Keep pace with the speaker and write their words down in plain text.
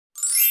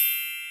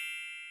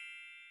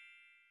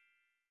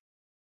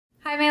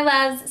Hi my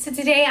loves, so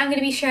today I'm going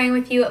to be sharing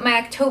with you my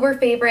October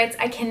favorites.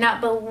 I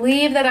cannot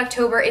believe that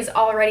October is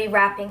already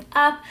wrapping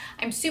up.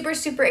 I'm super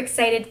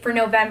excited for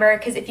November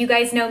because if you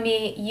guys know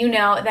me, you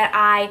know that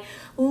I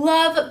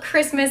love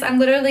Christmas. I'm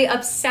literally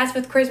obsessed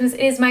with Christmas. It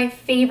is my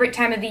favorite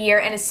time of the year,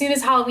 and as soon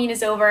as Halloween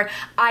is over,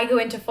 I go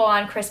into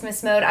full-on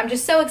Christmas mode. I'm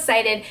just so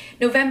excited.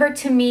 November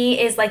to me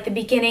is like the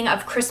beginning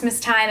of Christmas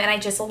time, and I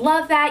just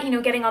love that, you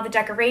know, getting all the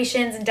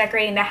decorations and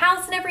decorating the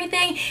house and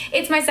everything.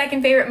 It's my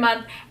second favorite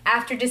month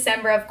after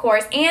December, of course.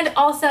 And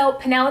also,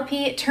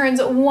 Penelope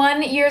turns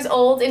 1 year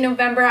old in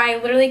November. I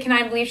literally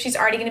cannot believe she's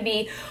already going to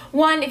be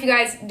 1. If you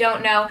guys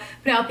don't know,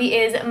 Penelope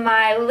is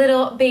my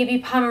little baby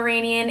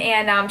Pomeranian,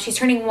 and she's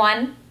turning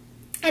 1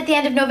 at the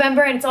end of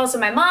November, and it's also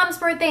my mom's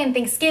birthday and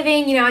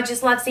Thanksgiving. You know, I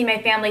just love seeing my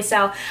family,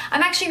 so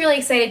I'm actually really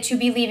excited to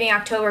be leaving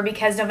October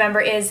because November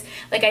is,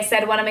 like I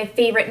said, one of my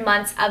favorite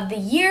months of the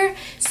year.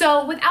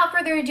 So without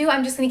further ado,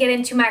 I'm just going to get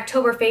into my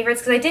October favorites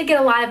because I did get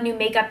a lot of new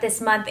makeup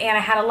this month and I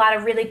had a lot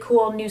of really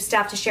cool new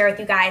stuff to share with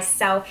you guys.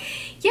 So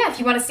yeah, if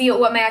you want to see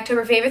what my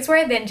October favorites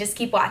were, then just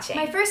keep watching.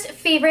 My first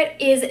favorite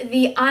is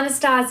the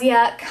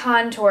Anastasia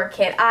Contour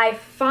Kit. I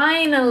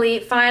finally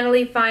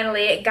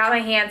got my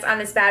hands on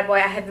this bad boy.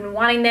 I have been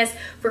wanting this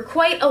for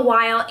quite a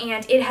while,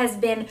 and it has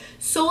been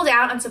sold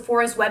out on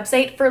Sephora's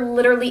website for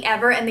literally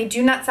ever, and they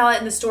do not sell it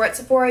in the store at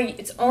Sephora.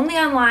 It's only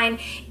online,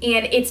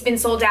 and it's been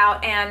sold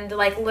out, and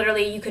like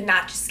literally you could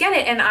not just get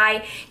it. And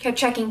I kept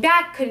checking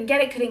back, couldn't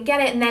get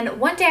it, and then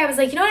one day I was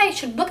like, you know what, I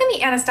should look on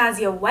the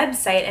Anastasia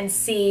website and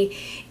see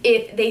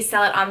if they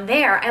sell it on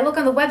there. I look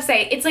on the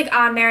website, it's like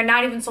on there,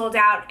 not even sold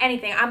out,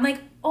 anything. I'm like,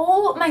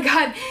 oh my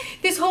god,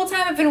 this whole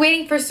time I've been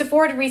waiting for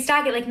Sephora to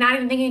restock it, like not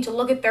even thinking to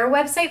look at their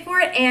website for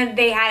it, and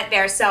they had it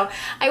there. So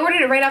I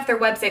ordered it right off their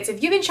website. So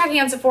if you've been checking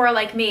on Sephora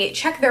like me,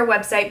 check their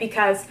website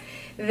because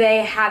they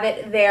have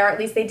it there. At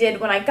least they did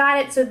when I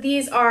got it. So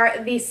these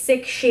are the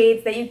 6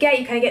 shades that you get.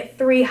 You kind of get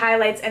 3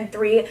 highlights and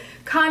 3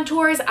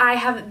 contours. I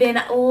have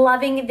been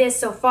loving this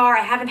so far.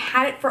 I haven't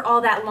had it for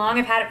all that long.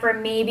 I've had it for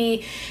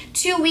maybe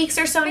 2 weeks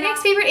or so. My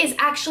next favorite is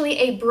actually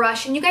a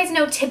brush, and you guys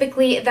know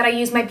typically that I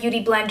use my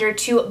beauty blender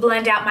to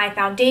blend out my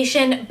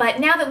foundation, but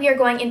now that we are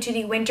going into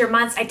the winter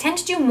months, I tend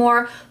to do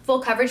more full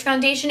coverage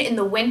foundation in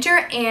the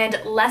winter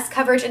and less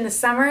coverage in the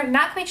summer.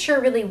 Not quite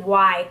sure really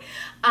why.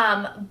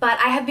 But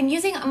I have been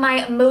using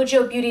my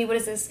Mojo Beauty, what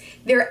is this?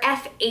 Their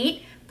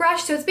F8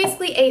 brush. So it's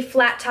basically a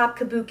flat top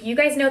kabuki. You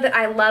guys know that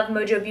I love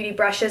Mojo Beauty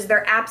brushes.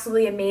 They're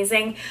absolutely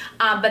amazing.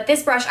 But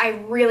this brush I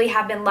really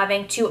have been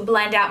loving to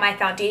blend out my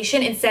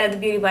foundation instead of the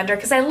Beauty Blender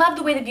because I love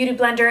the way the Beauty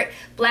Blender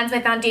blends my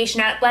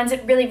foundation out. It blends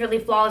it really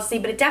flawlessly,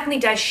 but it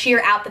definitely does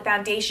sheer out the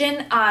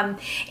foundation. And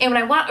when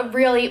I want a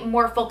really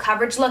more full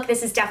coverage look,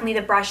 this is definitely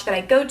the brush that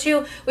I go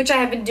to, which I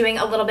have been doing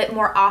a little bit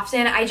more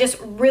often. I just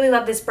really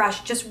love this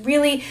brush. It just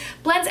really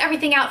blends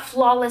everything out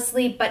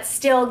flawlessly, but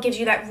still gives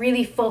you that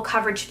really full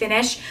coverage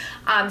finish.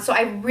 So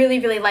I really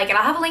like it.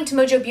 I'll have a link to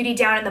Mojo Beauty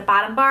down in the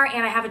bottom bar,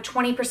 and I have a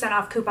 20%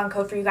 off coupon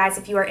code for you guys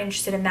if you are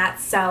interested in that.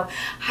 So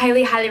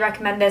highly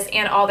recommend this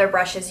and all their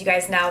brushes. You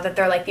guys know that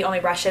they're like the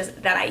only brushes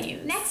that I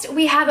use. Next,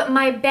 we have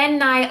my Ben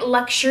Nye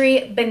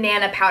Luxury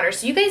Banana Powder.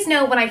 So you guys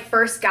know when I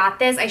first got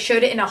this, I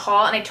showed it in a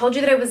haul, and I told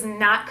you that I was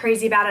not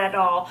crazy about it at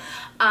all.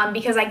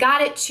 Because I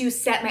got it to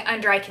set my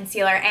under eye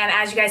concealer, and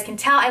as you guys can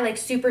tell, I like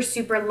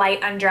super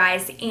light under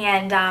eyes,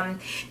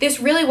 and this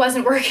really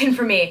wasn't working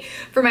for me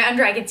for my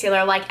under eye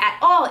concealer like at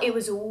all. It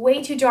was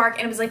way too dark,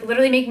 and it was like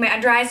literally making my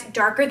under eyes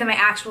darker than my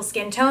actual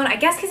skin tone. I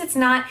guess because it's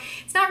not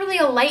really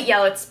a light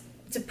yellow, it's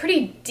a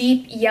pretty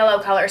deep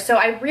yellow color. So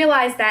I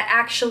realized that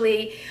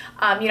actually,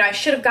 you know, I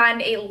should have gotten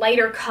a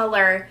lighter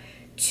color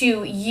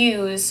to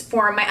use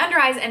for my under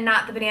eyes and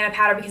not the banana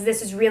powder, because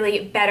this is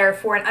really better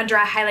for an under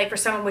eye highlight for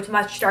someone with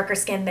much darker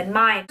skin than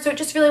mine. So it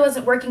just really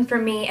wasn't working for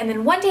me, and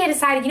then one day I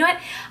decided, you know what,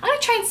 I'm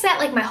gonna try and set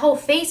like my whole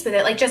face with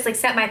it, like just like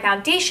set my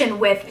foundation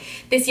with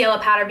this yellow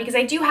powder, because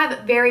I do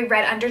have very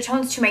red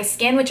undertones to my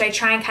skin, which I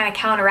try and kind of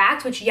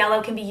counteract, which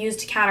yellow can be used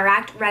to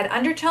counteract red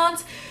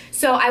undertones.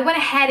 So I went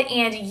ahead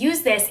and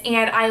used this,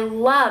 and I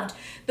loved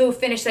the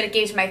finish that it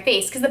gave to my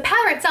face, because the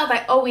powder itself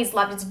I always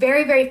loved. It's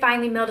very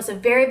finely milled. It's a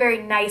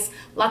very nice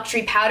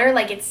luxury powder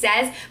like it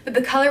says, but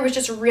the color was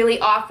just really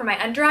off for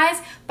my under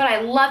eyes, but I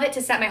love it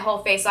to set my whole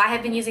face. So I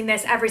have been using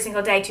this every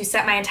single day to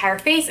set my entire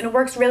face, and it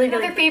works really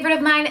Another favorite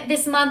of mine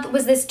this month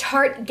was this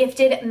Tarte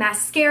Gifted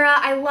Mascara.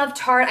 I love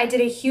Tarte. I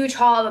did a huge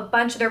haul of a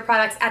bunch of their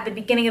products at the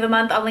beginning of the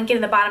month. I'll link it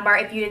in the bottom bar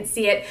if you didn't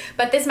see it,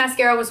 but this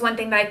mascara was one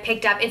thing that I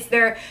picked up. It's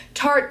their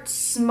Tarte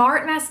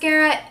Smart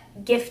Mascara.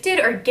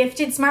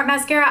 Gifted Smart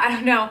Mascara. I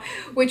don't know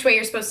which way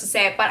you're supposed to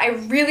say it, but I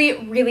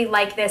really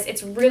like this.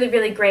 It's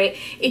really great.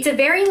 It's a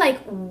very like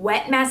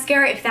wet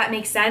mascara, if that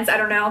makes sense. I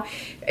don't know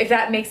if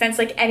that makes sense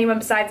like anyone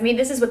besides me.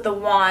 This is what the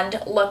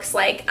wand looks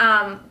like.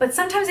 But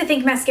sometimes I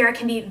think mascara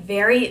can be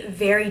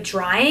very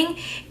drying,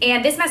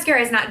 and this mascara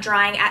is not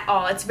drying at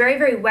all. It's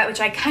very wet, which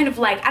I kind of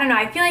like. I don't know,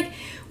 I feel like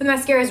when the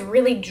mascara is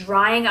really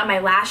drying on my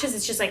lashes.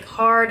 It's just like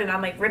hard and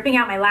I'm like ripping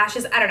out my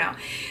lashes. I don't know.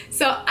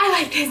 So I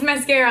like this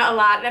mascara a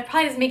lot. That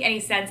probably doesn't make any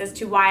sense as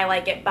to why I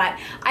like it, but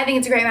I think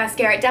it's a great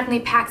mascara. It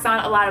definitely packs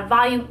on a lot of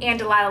volume and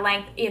a lot of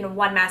length in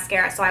one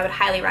mascara, so I would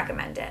highly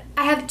recommend it.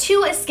 I have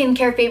two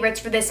skincare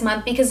favorites for this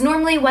month because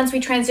normally once we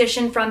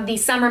transition from the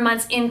summer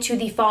months into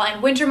the fall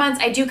and winter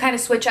months, I do kind of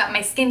switch up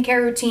my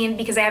skincare routine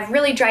because I have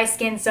really dry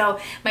skin, so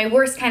my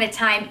worst kind of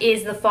time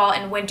is the fall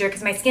and winter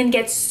because my skin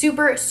gets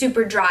super,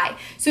 super dry.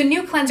 So a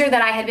new cleanser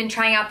that I had been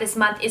trying out this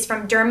month is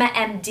from Derma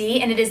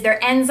MD, and it is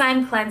their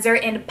Enzyme cleanser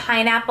in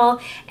pineapple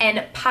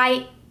and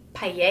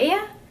papaya?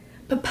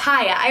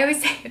 I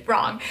always say it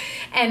wrong.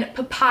 And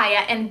papaya,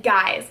 and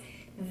guys,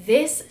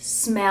 this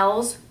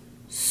smells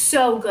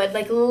so good,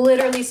 like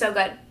literally so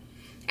good.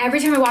 Every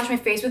time I wash my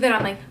face with it,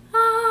 I'm like,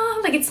 ah,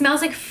 like it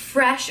smells like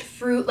fresh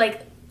fruit,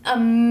 like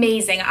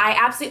amazing. I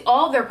absolutely,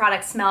 all of their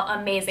products smell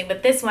amazing,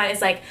 but this one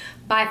is like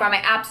by far my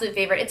absolute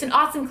favorite. It's an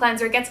awesome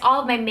cleanser. It gets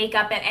all of my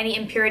makeup and any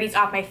impurities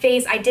off my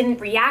face. I didn't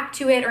react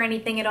to it or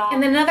anything at all.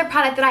 And then another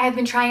product that I have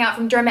been trying out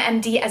from Derma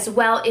MD as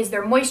well is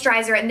their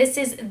moisturizer, and this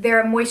is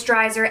their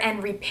Moisturizer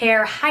and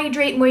Repair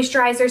Hydrate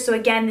Moisturizer. So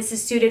again, this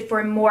is suited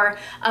for more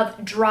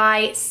of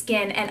dry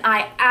skin, and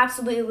I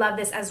absolutely love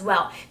this as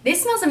well.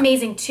 This smells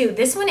amazing too.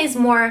 This one is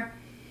more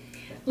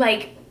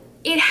like,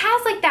 it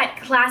has like that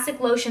classic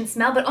lotion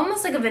smell, but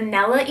almost like a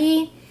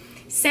vanilla-y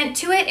scent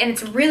to it, and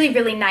it's really,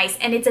 really nice.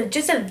 And it's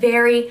just a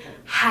very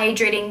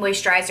hydrating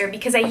moisturizer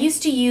because I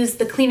used to use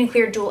the Clean and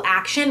Clear Dual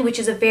Action, which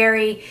is a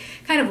very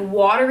kind of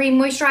watery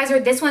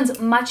moisturizer. This one's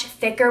much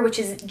thicker, which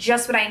is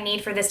just what I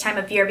need for this time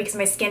of year because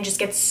my skin just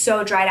gets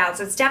so dried out.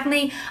 So it's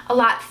definitely a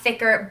lot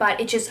thicker, but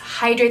it just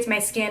hydrates my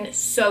skin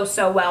so,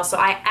 so well. So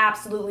I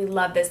absolutely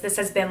love this. This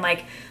has been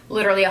like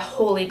literally a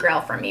holy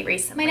grail for me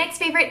recently. My next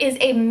favorite is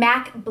a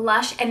MAC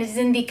blush, and it is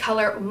in the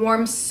color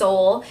Warm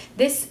Soul.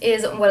 This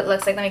is what it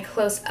looks like. Let me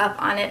close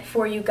up on it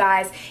for you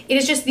guys. It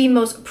is just the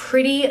most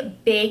pretty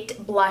baked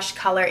blush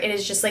color. It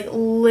is just like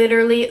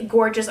literally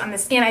gorgeous on the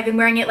skin. I've been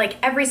wearing it like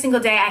every single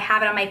day. I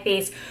have it on my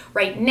face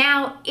right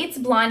now. It's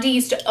Blondie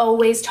used to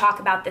always talk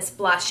about this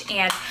blush,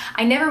 and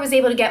I never was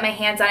able to get my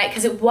hands on it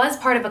because it was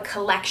part of a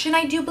collection,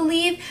 I do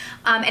believe,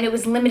 and it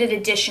was limited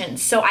edition.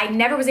 So I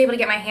never was able to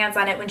get my hands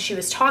on it when she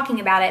was talking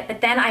about it. But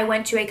then I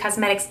went to a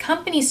cosmetics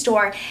company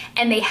store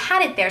and they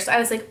had it there. So I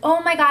was like, oh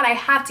my God, I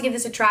have to give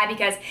this a try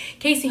because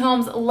Casey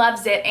Holmes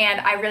loves it and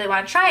I really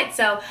want to try it.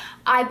 So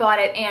I bought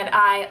it and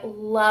I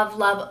love,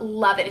 love,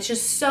 love it. It's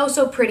just so,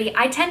 so pretty.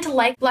 I tend to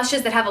like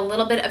blushes that have a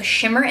little bit of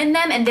shimmer in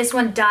them, and this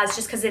one does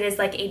just because it is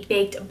like a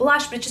baked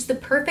blush, but it's just the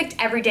perfect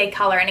everyday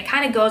color, and it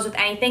kind of goes with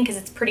anything because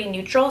it's pretty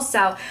neutral.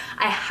 So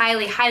I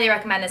highly, highly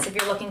recommend this if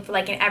you're looking for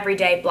like an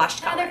everyday blush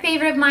color. Another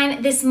favorite of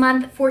mine this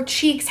month for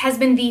cheeks has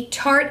been the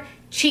Tarte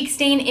Cheek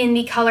Stain in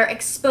the color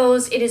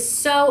Exposed. It is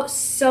so,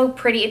 so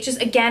pretty. It's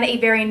just, again, a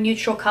very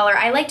neutral color.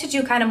 I like to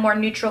do kind of more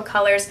neutral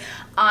colors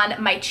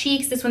on my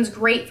cheeks. This one's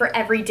great for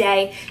every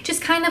day.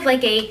 Just kind of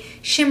like a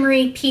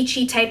shimmery,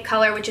 peachy type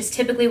color, which is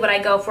typically what I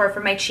go for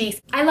my cheeks.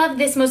 I love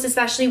this most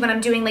especially when I'm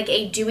doing like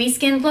a dewy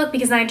skinned look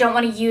because then I don't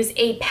want to use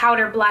a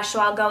powder blush, so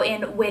I'll go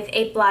in with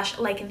a blush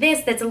like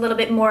this that's a little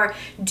bit more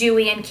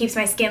dewy and keeps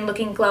my skin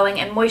looking glowing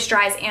and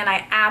moisturized, and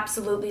I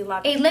absolutely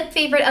love it. A lip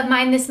favorite of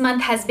mine this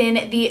month has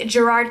been the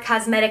Gerard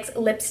Cosmetics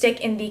lipstick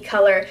in the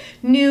color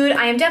Nude.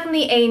 I am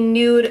definitely a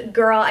nude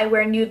girl. I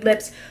wear nude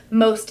lips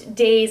most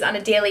days on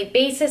a daily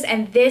basis,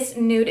 and this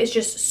nude is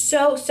just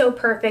so, so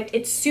perfect.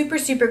 It's super,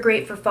 super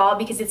great for fall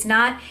because it's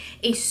not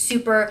a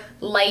super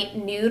light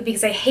nude,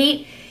 because I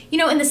hate, you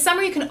know, in the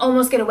summer you can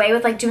almost get away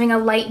with like doing a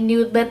light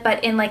nude lip,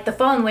 but in like the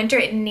fall and winter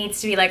it needs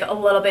to be like a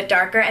little bit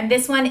darker, and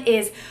this one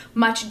is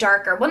much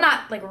darker. Well,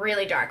 not like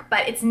really dark,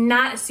 but it's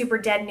not a super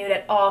dead nude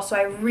at all, so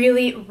I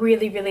really,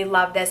 really, really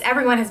love this.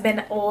 Everyone has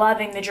been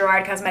loving the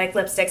Gerard Cosmetic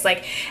lipsticks.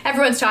 Like,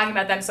 everyone's talking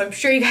about them, so I'm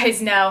sure you guys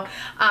know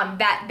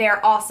that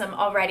they're awesome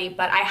already,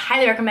 but I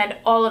highly recommend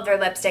all of their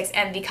lipsticks,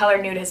 and the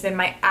color Nude has been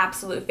my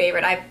absolute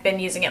favorite. I've been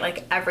using it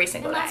like every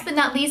single day. Last but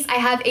not least, I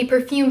have a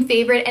perfume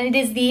favorite, and it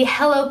is the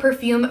Hello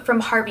perfume from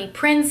Harvey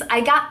Prince.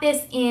 I got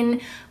this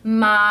in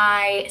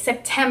my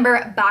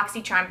September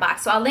BoxyCharm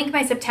box, so I'll link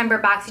my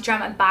September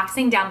BoxyCharm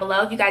unboxing down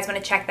below if you guys want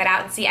to check that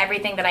out and see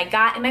everything that I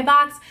got in my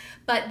box.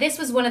 But this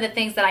was one of the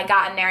things that I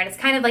got in there, and it's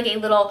kind of like a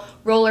little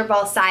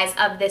rollerball size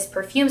of this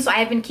perfume. So I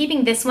have been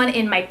keeping this one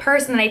in my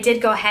purse, and then I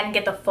did go ahead and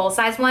get the full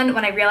size one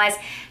when I realized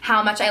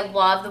how much I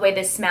love the way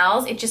this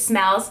smells. It just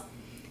smells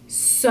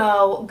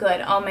so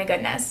good. Oh my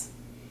goodness.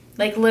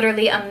 Like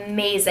literally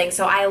amazing.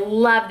 So I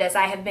love this.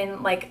 I have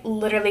been like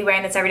literally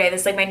wearing this every day.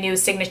 This is like my new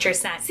signature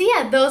scent. So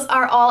yeah, those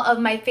are all of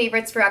my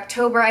favorites for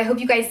October. I hope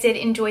you guys did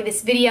enjoy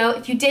this video.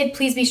 If you did,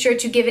 please be sure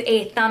to give it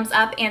a thumbs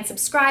up and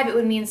subscribe. It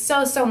would mean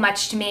so, so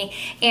much to me.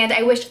 And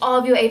I wish all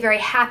of you a very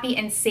happy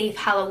and safe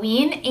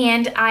Halloween,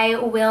 and I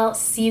will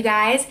see you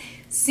guys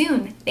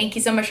soon. Thank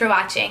you so much for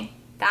watching.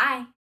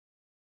 Bye.